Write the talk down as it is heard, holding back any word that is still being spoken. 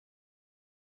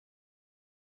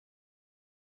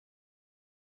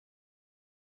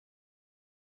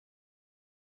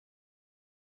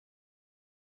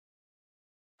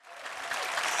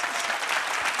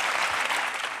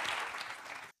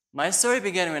My story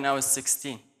began when I was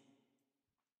 16.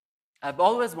 I've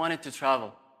always wanted to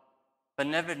travel, but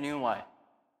never knew why.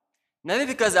 Maybe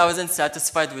because I wasn't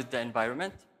satisfied with the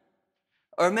environment,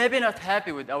 or maybe not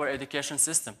happy with our education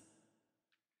system.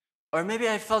 Or maybe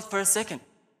I felt for a second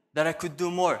that I could do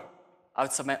more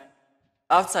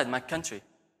outside my country.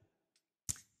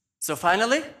 So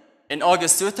finally, in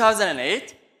August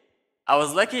 2008, I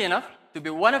was lucky enough to be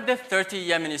one of the 30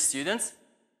 Yemeni students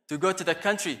to go to the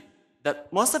country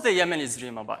that most of the Yemenis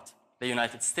dream about, the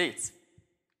United States.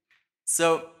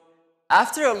 So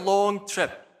after a long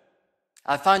trip,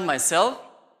 I found myself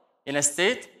in a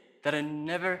state that I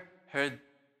never heard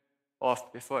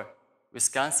of before,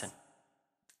 Wisconsin.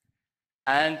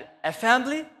 And a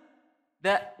family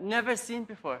that I never seen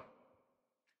before.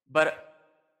 But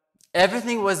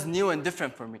everything was new and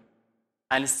different for me.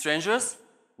 And strangers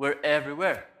were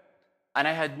everywhere. And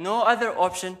I had no other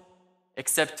option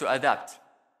except to adapt.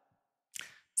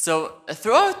 So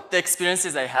throughout the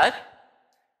experiences I had,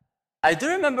 I do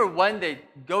remember one day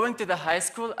going to the high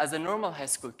school as a normal high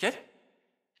school kid.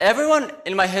 Everyone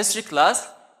in my history class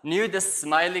knew the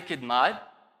smiley kid Maad,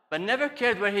 but never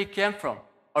cared where he came from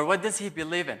or what does he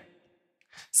believe in.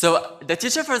 So the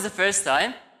teacher, for the first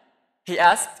time, he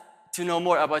asked to know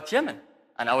more about Yemen,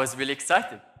 and I was really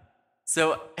excited.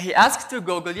 So he asked to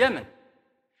Google Yemen.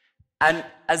 And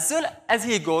as soon as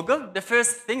he Googled, the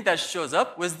first thing that shows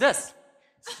up was this.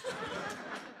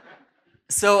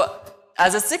 So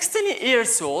as a 16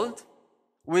 years old,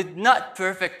 with not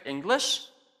perfect English,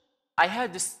 I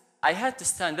had to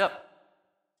stand up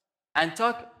and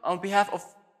talk on behalf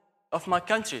of my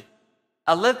country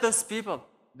and let those people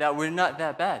that we're not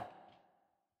that bad.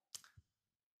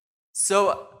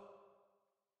 So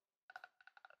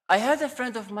I had a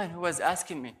friend of mine who was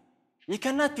asking me, "You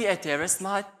cannot be a terrorist,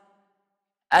 Maad."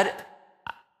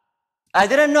 I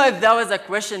didn't know if that was a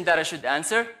question that I should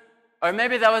answer, or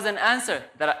maybe that was an answer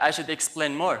that I should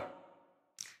explain more.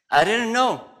 I didn't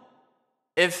know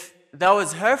if that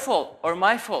was her fault or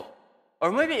my fault,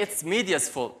 or maybe it's media's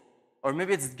fault, or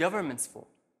maybe it's government's fault,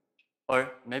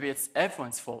 or maybe it's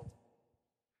everyone's fault.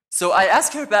 So I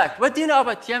asked her back, "What do you know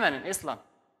about Yemen and Islam?"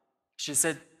 She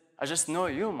said, "I just know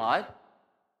you, Maad.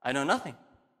 I know nothing."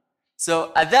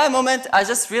 So at that moment, I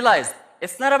just realized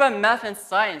it's not about math and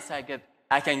science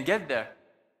I can get there.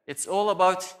 It's all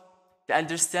about the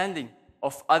understanding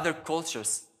of other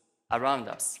cultures around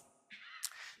us.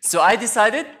 So I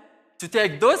decided to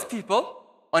take those people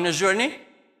on a journey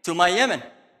to my Yemen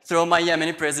through my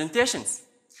Yemeni presentations.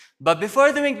 But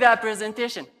before doing that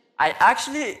presentation, I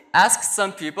actually asked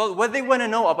some people what they want to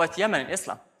know about Yemen and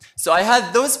Islam. So I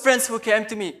had those friends who came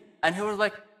to me and who were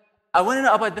like, "I want to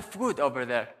know about the food over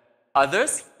there."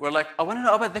 Others were like, "I want to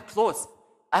know about the clothes."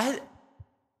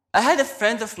 I had a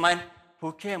friend of mine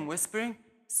who came whispering,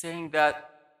 saying that,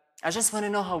 "I just want to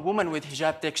know how women with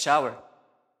hijab take shower."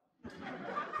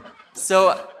 So,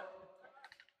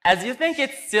 as you think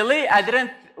it's silly, I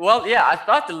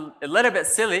thought a little bit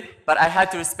silly, but I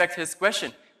had to respect his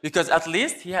question because at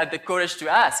least he had the courage to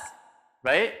ask,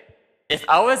 right? If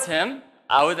I was him,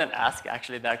 I wouldn't ask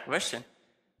actually that question.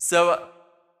 So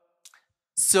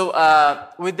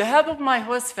with the help of my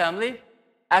host family,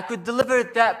 I could deliver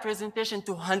that presentation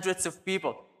to hundreds of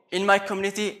people in my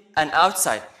community and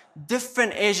outside,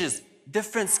 different ages,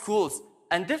 different schools,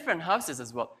 and different houses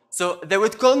as well. So they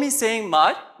would call me saying,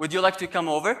 "Maad, would you like to come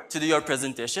over to do your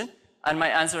presentation?" And my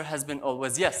answer has been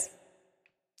always yes.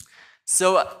 So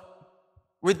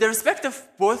with the respect of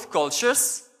both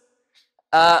cultures,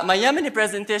 my Yemeni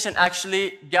presentation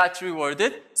actually got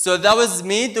rewarded. So that was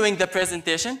me doing the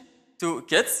presentation to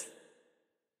kids.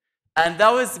 And that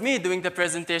was me doing the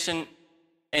presentation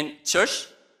in church.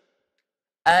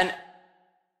 And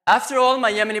after all,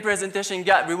 my Yemeni presentation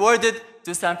got rewarded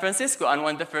to San Francisco and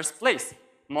won the first place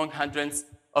among hundreds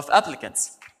of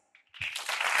applicants.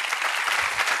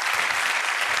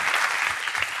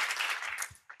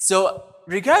 So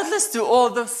regardless to all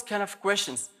those kind of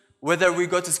questions, whether we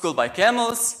go to school by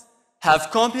camels, have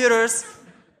computers,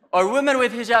 or women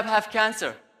with hijab have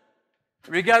cancer,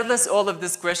 regardless all of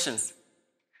these questions,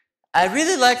 I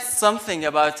really liked something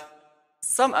about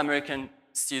some American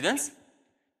students.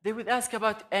 They would ask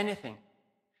about anything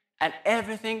and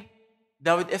everything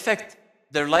that would affect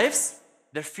their lives,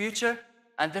 their future,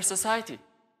 and their society.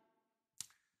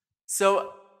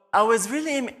 So I was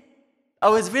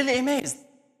really amazed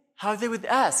how they would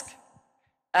ask.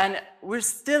 And we're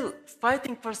still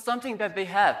fighting for something that they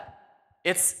have.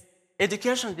 It's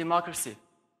educational democracy.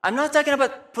 I'm not talking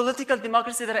about political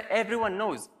democracy that everyone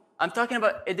knows. I'm talking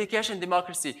about education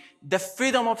democracy, the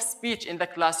freedom of speech in the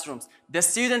classrooms, the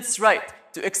students' right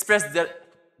to express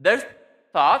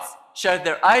thoughts, share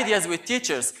their ideas with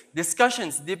teachers,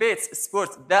 discussions, debates,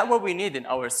 sports. That's what we need in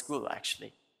our school,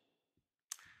 actually.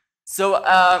 So,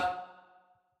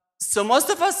 so most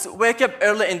of us wake up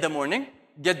early in the morning,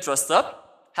 get dressed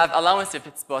up, have allowance if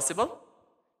it's possible,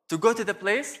 to go to the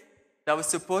place that was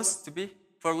supposed to be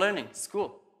for learning,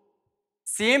 school.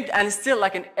 Seemed and still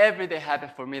like an everyday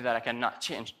habit for me that I cannot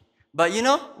change. But you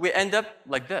know, we end up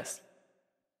like this.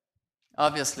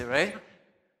 Obviously, right?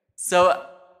 So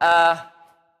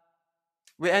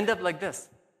we end up like this.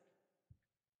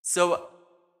 So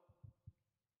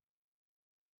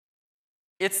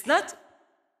it's not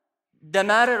the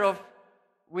matter of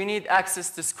we need access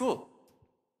to school.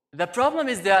 The problem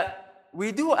is that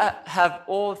we do have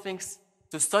all things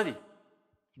to study,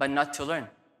 but not to learn.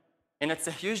 And it's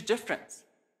a huge difference.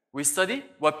 We study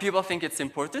what people think it's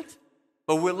important,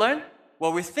 but we learn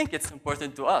what we think it's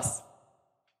important to us.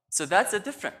 So that's the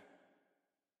difference.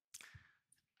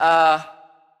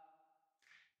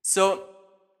 So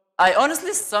I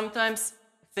honestly sometimes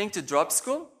think to drop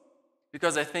school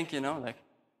because I think, you know,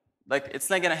 like it's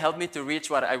not going to help me to reach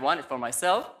what I want for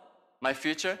myself, my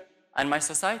future, and my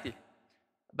society.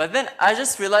 But then I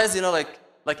just realized, you know,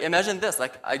 like imagine this,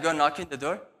 like I go knocking the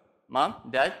door, Mom,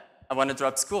 Dad, I want to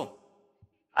drop school.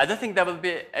 I don't think that will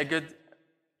be a good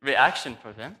reaction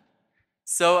for them.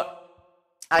 So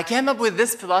I came up with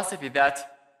this philosophy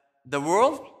that the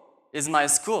world is my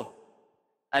school.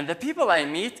 And the people I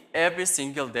meet every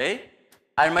single day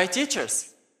are my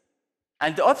teachers.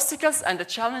 And the obstacles and the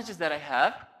challenges that I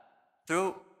have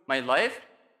through my life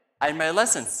are my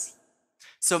lessons.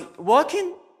 So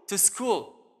walking to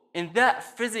school in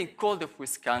that freezing cold of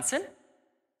Wisconsin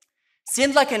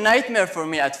seemed like a nightmare for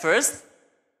me at first,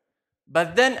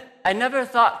 but then I never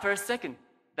thought for a second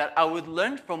that I would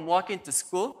learn from walking to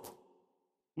school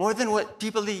more than what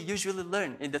people usually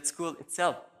learn in that school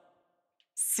itself.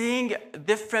 Seeing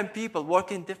different people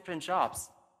working different jobs.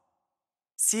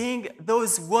 Seeing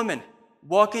those women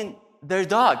walking their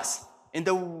dogs in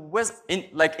the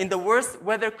worst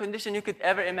weather condition you could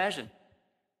ever imagine.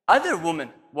 Other women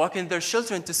walking their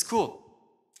children to school.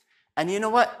 And you know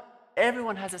what?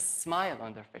 Everyone has a smile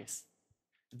on their face.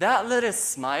 That little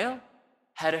smile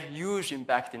had a huge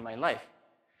impact in my life.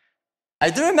 I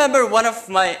do remember one of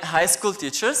my high school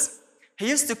teachers. He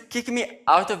used to kick me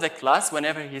out of the class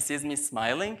whenever he sees me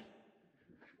smiling.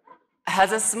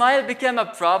 Has a smile become a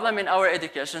problem in our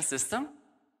education system?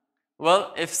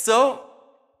 Well, if so,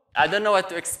 I don't know what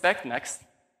to expect next.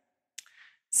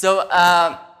 So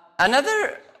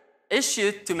another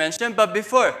issue to mention, but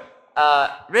before,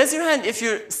 raise your hand if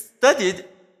you studied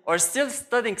or still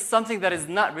studying something that is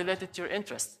not related to your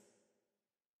interest.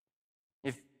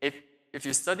 If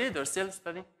you studied or still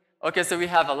studying? Okay, so we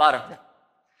have a lot of them.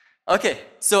 Okay,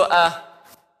 so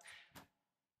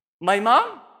my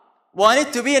mom wanted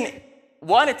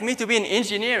me to be in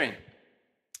engineering.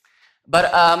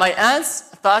 But my aunts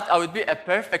thought I would be a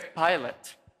perfect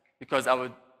pilot because I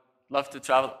would love to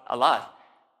travel a lot.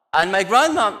 And my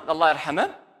grandma, Allah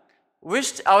yarhamha,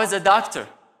 wished I was a doctor.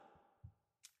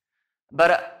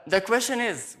 But the question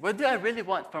is, what do I really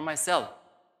want for myself?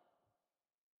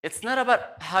 It's not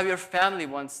about how your family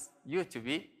wants you to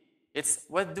be. It's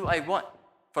what do I want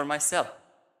for myself?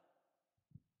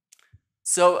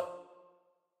 So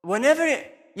whenever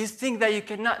you think that you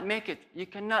cannot make it, you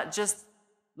cannot just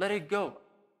let it go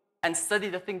and study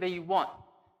the thing that you want.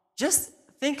 Just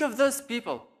think of those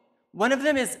people. One of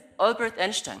them is Albert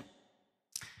Einstein.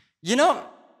 You know,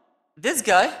 this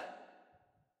guy,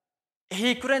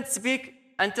 he couldn't speak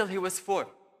until he was 4.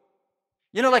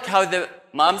 You know, like how the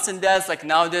moms and dads, like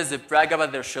nowadays, they brag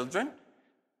about their children.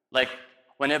 Like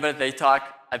whenever they talk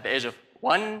at the age of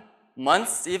 1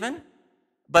 month even.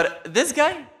 But this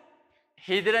guy,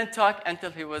 he didn't talk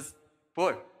until he was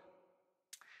 4.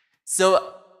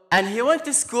 So, and he went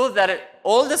to school that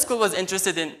all the school was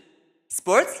interested in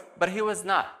sports, but he was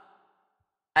not.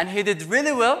 And he did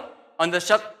really well on the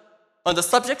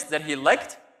subjects that he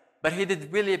liked, but he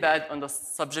did really bad on the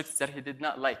subjects that he did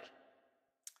not like.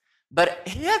 But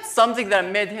he had something that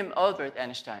made him Albert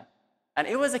Einstein, and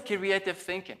it was a creative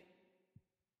thinking.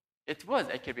 It was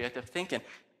a creative thinking.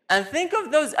 And think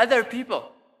of those other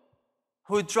people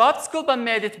who dropped school but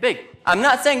made it big. I'm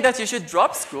not saying that you should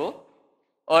drop school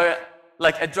or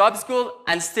like a drop school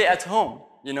and stay at home,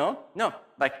 you know? No,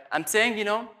 like I'm saying, you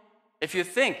know, if you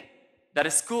think that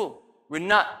a school will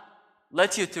not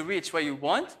let you to reach what you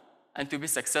want and to be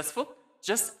successful,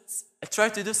 just try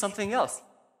to do something else,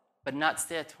 but not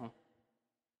stay at home.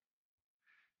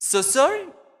 So sorry,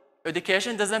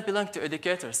 education doesn't belong to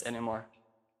educators anymore.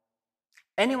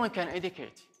 Anyone can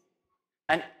educate.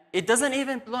 And it doesn't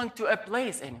even belong to a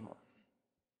place anymore.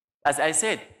 As I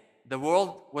said, the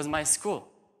world was my school,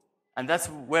 and that's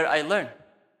where I learned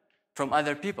from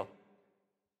other people.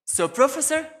 So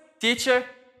professor, teacher,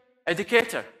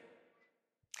 educator,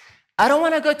 I don't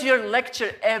want to go to your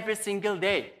lecture every single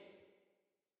day,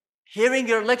 hearing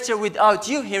your lecture without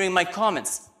you hearing my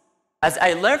comments. As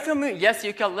I learn from you, yes,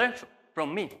 you can learn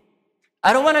from me.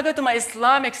 I don't want to go to my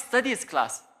Islamic studies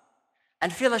class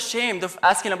and feel ashamed of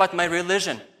asking about my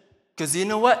religion, because you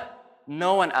know what?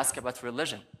 No one asks about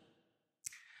religion.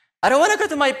 I don't want to go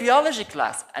to my biology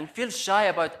class and feel shy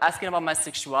about asking about my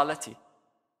sexuality,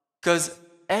 because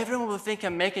everyone will think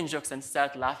I'm making jokes and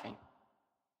start laughing.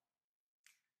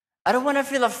 I don't want to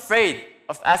feel afraid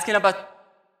of asking about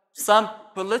some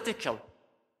political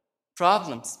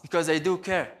problems, because I do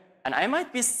care. And I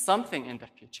might be something in the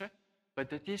future, but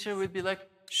the teacher will be like,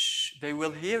 shh, they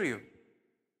will hear you.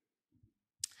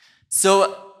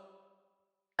 So,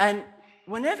 and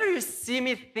whenever you see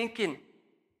me thinking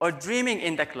or dreaming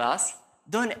in the class,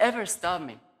 don't ever stop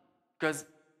me, because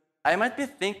I might be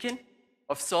thinking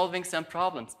of solving some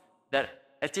problems that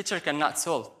a teacher cannot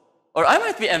solve. Or I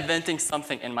might be inventing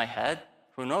something in my head,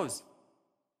 who knows?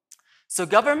 So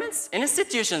governments,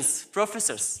 institutions,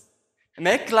 professors,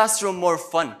 make classroom more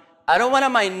fun. I don't want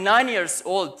my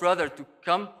 9-year-old brother to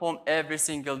come home every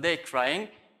single day crying,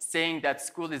 saying that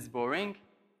school is boring.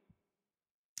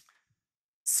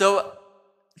 So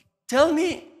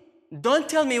don't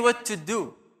tell me what to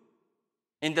do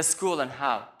in the school and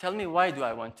how. Tell me, why do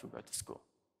I want to go to school?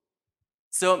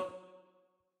 So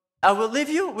I will leave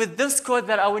you with this quote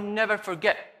that I will never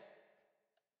forget.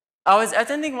 I was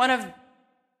attending one of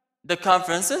the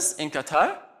conferences in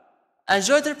Qatar, and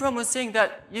Jordan Prom was saying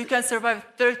that you can survive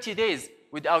 30 days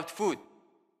without food,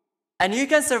 and you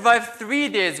can survive 3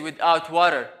 days without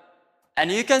water,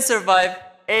 and you can survive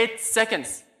 8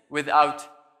 seconds without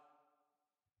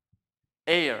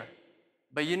air.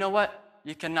 But you know what?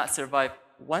 You cannot survive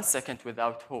 1 second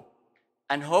without hope.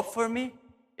 And hope for me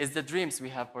is the dreams we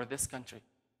have for this country.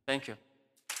 Thank you.